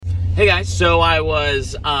Hey guys, so I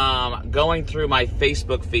was going through my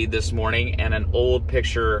Facebook feed this morning and an old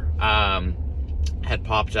picture had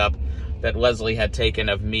popped up that Leslie had taken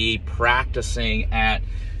of me practicing at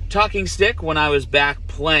Talking Stick when I was back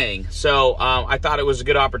playing. So I thought it was a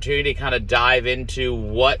good opportunity to kind of dive into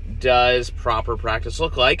what does proper practice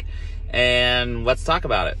look like, and let's talk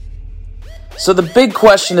about it. So the big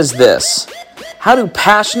question is this: how do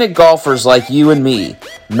passionate golfers like you and me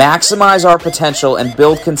maximize our potential and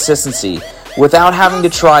build consistency without having to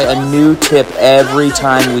try a new tip every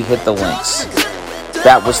time we hit the links?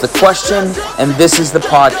 That was the question, and this is the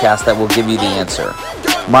podcast that will give you the answer.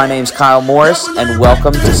 My name's Kyle Morris, and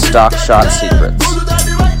welcome to Stock Shot Secrets.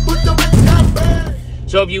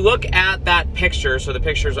 So if you look at that picture, so the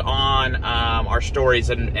picture's on our stories,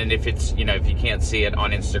 and if it's, if you can't see it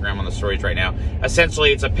on Instagram on the stories right now,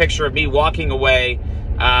 essentially it's a picture of me walking away.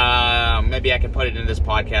 Maybe I can put it in this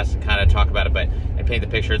podcast and kind of talk about it, but I paint the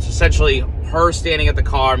picture. It's essentially her standing at the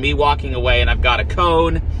car, me walking away, and I've got a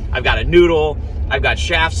cone, I've got a noodle, I've got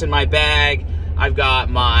shafts in my bag, I've got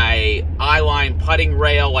my eyeline putting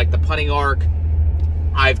rail, like the putting arc,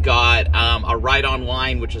 I've got a ride-on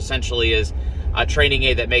line, which essentially is a training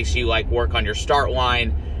aid that makes you work on your start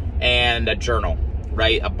line, and a journal,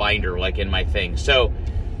 right? A binder, like in my thing. So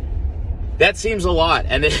that seems a lot.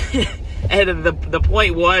 And and the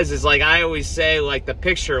point is I always say, the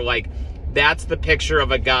picture, that's the picture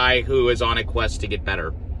of a guy who is on a quest to get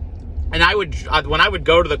better. And when I would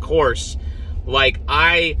go to the course,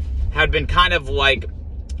 I had been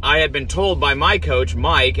I had been told by my coach,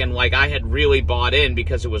 Mike, and I had really bought in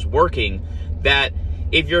because it was working, that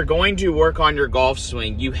if you're going to work on your golf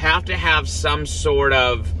swing, you have to have some sort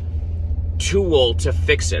of tool to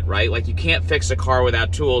fix it, right? You can't fix a car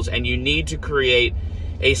without tools, and you need to create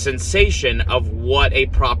a sensation of what a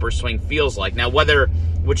proper swing feels like. Now,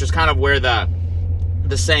 which is kind of where the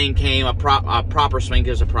saying came, a proper swing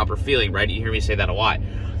gives a proper feeling, right? You hear me say that a lot.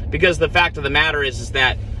 Because the fact of the matter is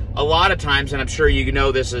that a lot of times, and I'm sure you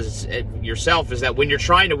know this is yourself, is that when you're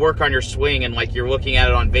trying to work on your swing and you're looking at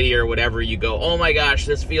it on video or whatever, you go, oh my gosh,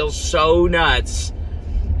 this feels so nuts.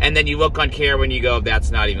 And then you look on camera and you go,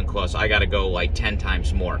 that's not even close. I got to go 10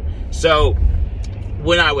 times more. So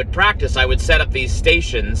when I would practice, I would set up these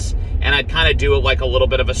stations and I'd kind of do it a little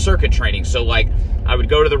bit of a circuit training. So I would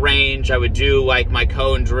go to the range, I would do my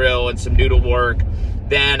cone drill and some noodle work.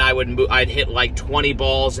 Then I'd hit 20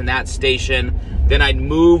 balls in that station. Then I'd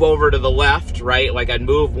move over to the left, right? I'd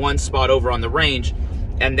move one spot over on the range,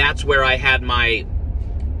 and that's where I had my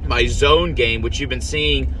zone game, which you've been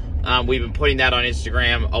seeing. We've been putting that on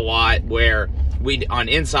Instagram a lot, where on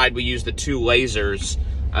inside we use the two lasers,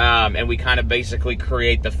 and we kind of basically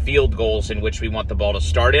create the field goals in which we want the ball to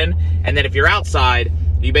start in. And then if you're outside,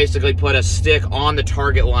 you basically put a stick on the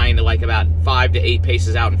target line about 5 to 8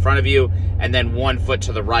 paces out in front of you, and then 1 foot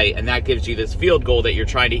to the right, and that gives you this field goal that you're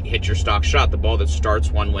trying to hit your stock shot, the ball that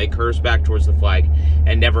starts one way, curves back towards the flag,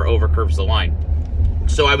 and never overcurves the line.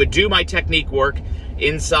 So I would do my technique work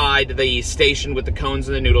inside the station with the cones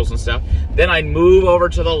and the noodles and stuff. Then I'd move over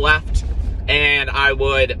to the left, and I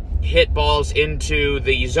would hit balls into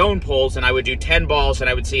the zone poles, and I would do 10 balls, and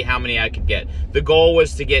I would see how many I could get. The goal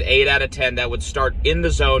was to get 8 out of 10 that would start in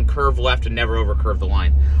the zone, curve left, and never overcurve the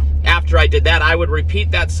line. After I did that, I would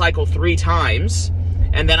repeat that cycle 3 times,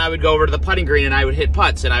 and then I would go over to the putting green and I would hit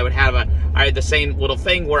putts, and I had the same little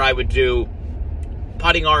thing where I would do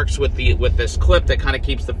putting arcs with this clip that kind of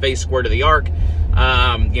keeps the face square to the arc.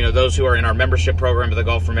 Those who are in our membership program of the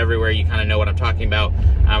Golf From Everywhere, you kind of know what I'm talking about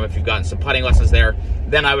if you've gotten some putting lessons there.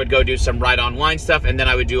 Then I would go do some ride-on line stuff, and then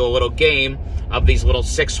I would do a little game of these little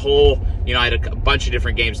 6-hole, I had a bunch of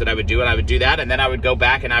different games that I would do, and I would do that, and then I would go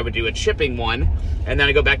back and I would do a chipping one, and then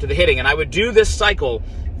I go back to the hitting, and I would do this cycle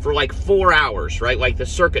for 4 hours, right? The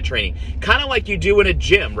circuit training. Kind of like you do in a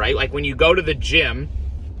gym, right? When you go to the gym,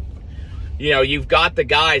 you've got the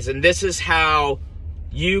guys, and this is how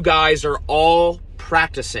you guys are all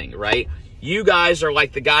practicing, right? You guys are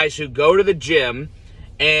the guys who go to the gym,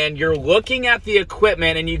 and you're looking at the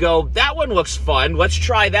equipment, and you go, that one looks fun, let's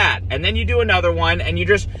try that. And then you do another one, and you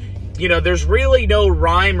just, there's really no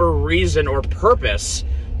rhyme or reason or purpose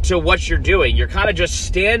to what you're doing. You're kind of just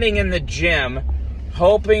standing in the gym,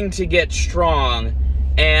 hoping to get strong,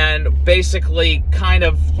 and basically kind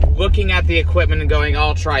of looking at the equipment and going,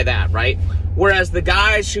 I'll try that, right? Whereas the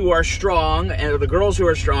guys who are strong, and the girls who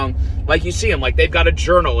are strong, you see them, they've got a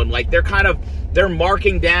journal, and they're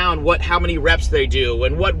marking down how many reps they do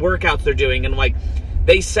and what workouts they're doing, and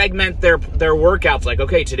they segment their workouts,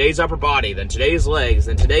 okay, today's upper body, then today's legs,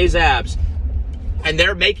 then today's abs, and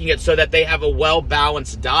they're making it so that they have a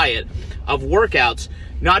well-balanced diet of workouts,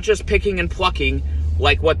 not just picking and plucking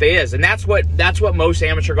like what they is. And that's what most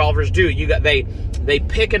amateur golfers do. They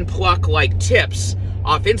pick and pluck like tips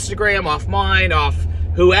off Instagram, off mine, off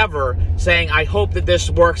whoever, saying, I hope that this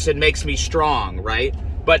works and makes me strong, right?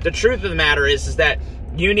 But the truth of the matter is that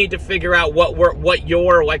you need to figure out what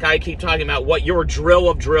your, like I keep talking about, what your drill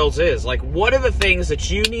of drills is. Like, what are the things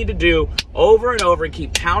that you need to do over and over and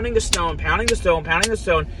keep pounding the stone,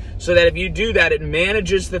 so that if you do that, it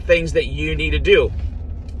manages the things that you need to do.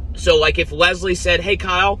 So, like, if Leslie said, hey,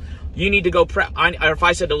 Kyle, you need to go or if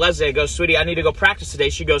I said to Leslie, I go, sweetie, I need to go practice today.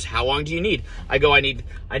 She goes, how long do you need? I go, I need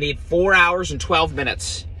 4 hours and 12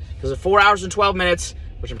 minutes. Because at 4 hours and 12 minutes,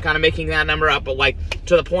 which I'm kind of making that number up, but like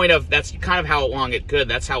to the point of that's kind of how long it could.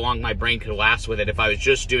 That's how long my brain could last with it if I was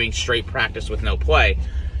just doing straight practice with no play.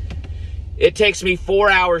 It takes me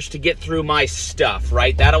 4 hours to get through my stuff,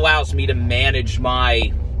 right? That allows me to manage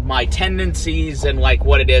my tendencies and like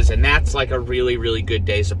what it is, and that's like a really, really good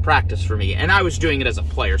days of practice for me. And I was doing it as a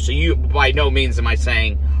player, so you, by no means am I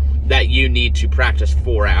saying that you need to practice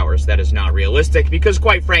 4 hours. That is not realistic, because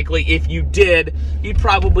quite frankly, if you did, you'd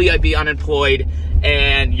probably be unemployed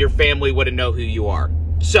and your family wouldn't know who you are.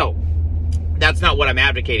 So that's not what I'm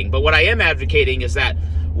advocating. But what I am advocating is that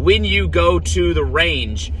when you go to the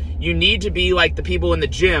range, you need to be like the people in the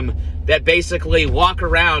gym that basically walk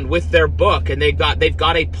around with their book and they've got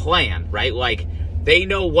a plan, right? Like they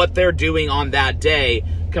know what they're doing on that day,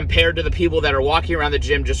 compared to the people that are walking around the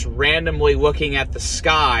gym just randomly looking at the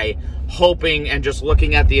sky, hoping and just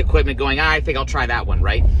looking at the equipment going, I think I'll try that one,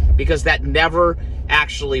 right? Because that never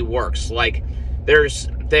actually works. Like there is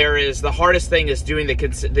the hardest thing is doing the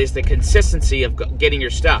consistency of getting your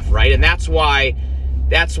stuff, right? And that's why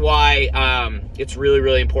it's really,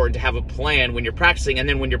 really important to have a plan when you're practicing, and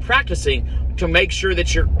then when you're practicing, to make sure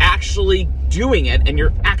that you're actually doing it and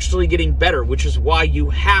you're actually getting better, which is why you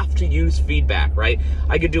have to use feedback, right?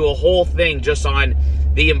 I could do a whole thing just on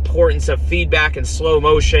the importance of feedback and slow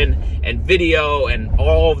motion and video and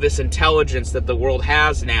all of this intelligence that the world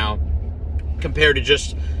has now, compared to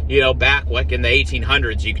just, back like in the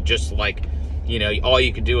 1800s, you could just like, all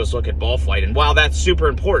you could do is look at ball flight. And while that's super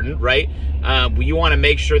important, right? You want to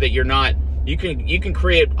make sure that you're not, you can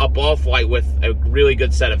create a ball flight with a really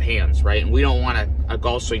good set of hands, right? And we don't want a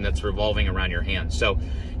golf swing that's revolving around your hands. So,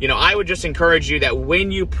 I would just encourage you that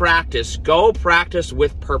when you practice, go practice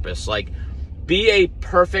with purpose. Like, be a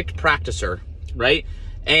perfect practicer, right?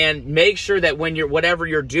 And make sure that when whatever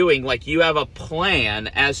you're doing, like you have a plan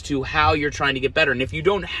as to how you're trying to get better. And if you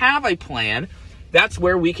don't have a plan, that's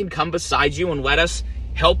where we can come beside you and let us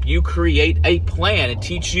help you create a plan and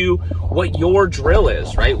teach you what your drill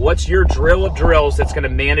is, right? What's your drill of drills that's going to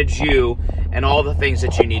manage you and all the things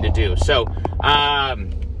that you need to do. So,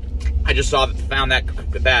 I just found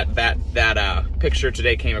that picture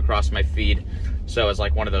today, came across my feed. So it's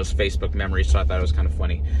like one of those Facebook memories, so I thought it was kind of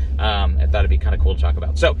funny. I thought it'd be kind of cool to talk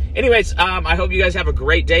about. So anyways, I hope you guys have a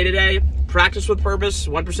great day today. Practice with purpose,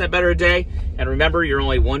 1% better a day. And remember, you're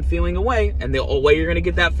only one feeling away, and the way you're going to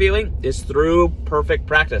get that feeling is through perfect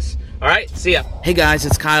practice. All right, see ya. Hey guys,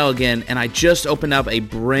 it's Kyle again, and I just opened up a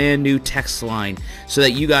brand new text line so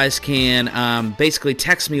that you guys can basically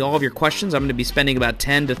text me all of your questions. I'm going to be spending about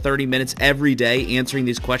 10 to 30 minutes every day answering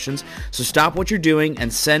these questions. So stop what you're doing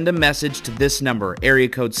and send a message to this number, area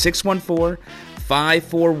code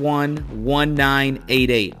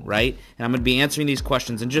 614-541-1988, right? And I'm going to be answering these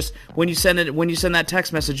questions. And just when you send that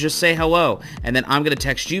text message, just say hello, and then I'm going to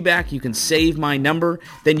text you back. You can save my number.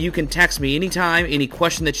 Then you can text me anytime, any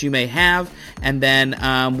question that you may have, and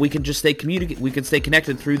then we can just stay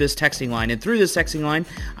connected through this texting line. And through this texting line,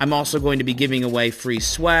 I'm also going to be giving away free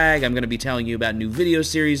swag. I'm going to be telling you about new video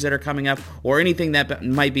series that are coming up, or anything that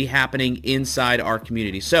might be happening inside our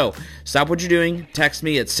community. So stop what you're doing. Text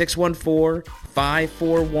me at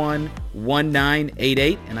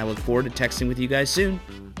 614-541-1988, and I look forward to texting with you guys soon.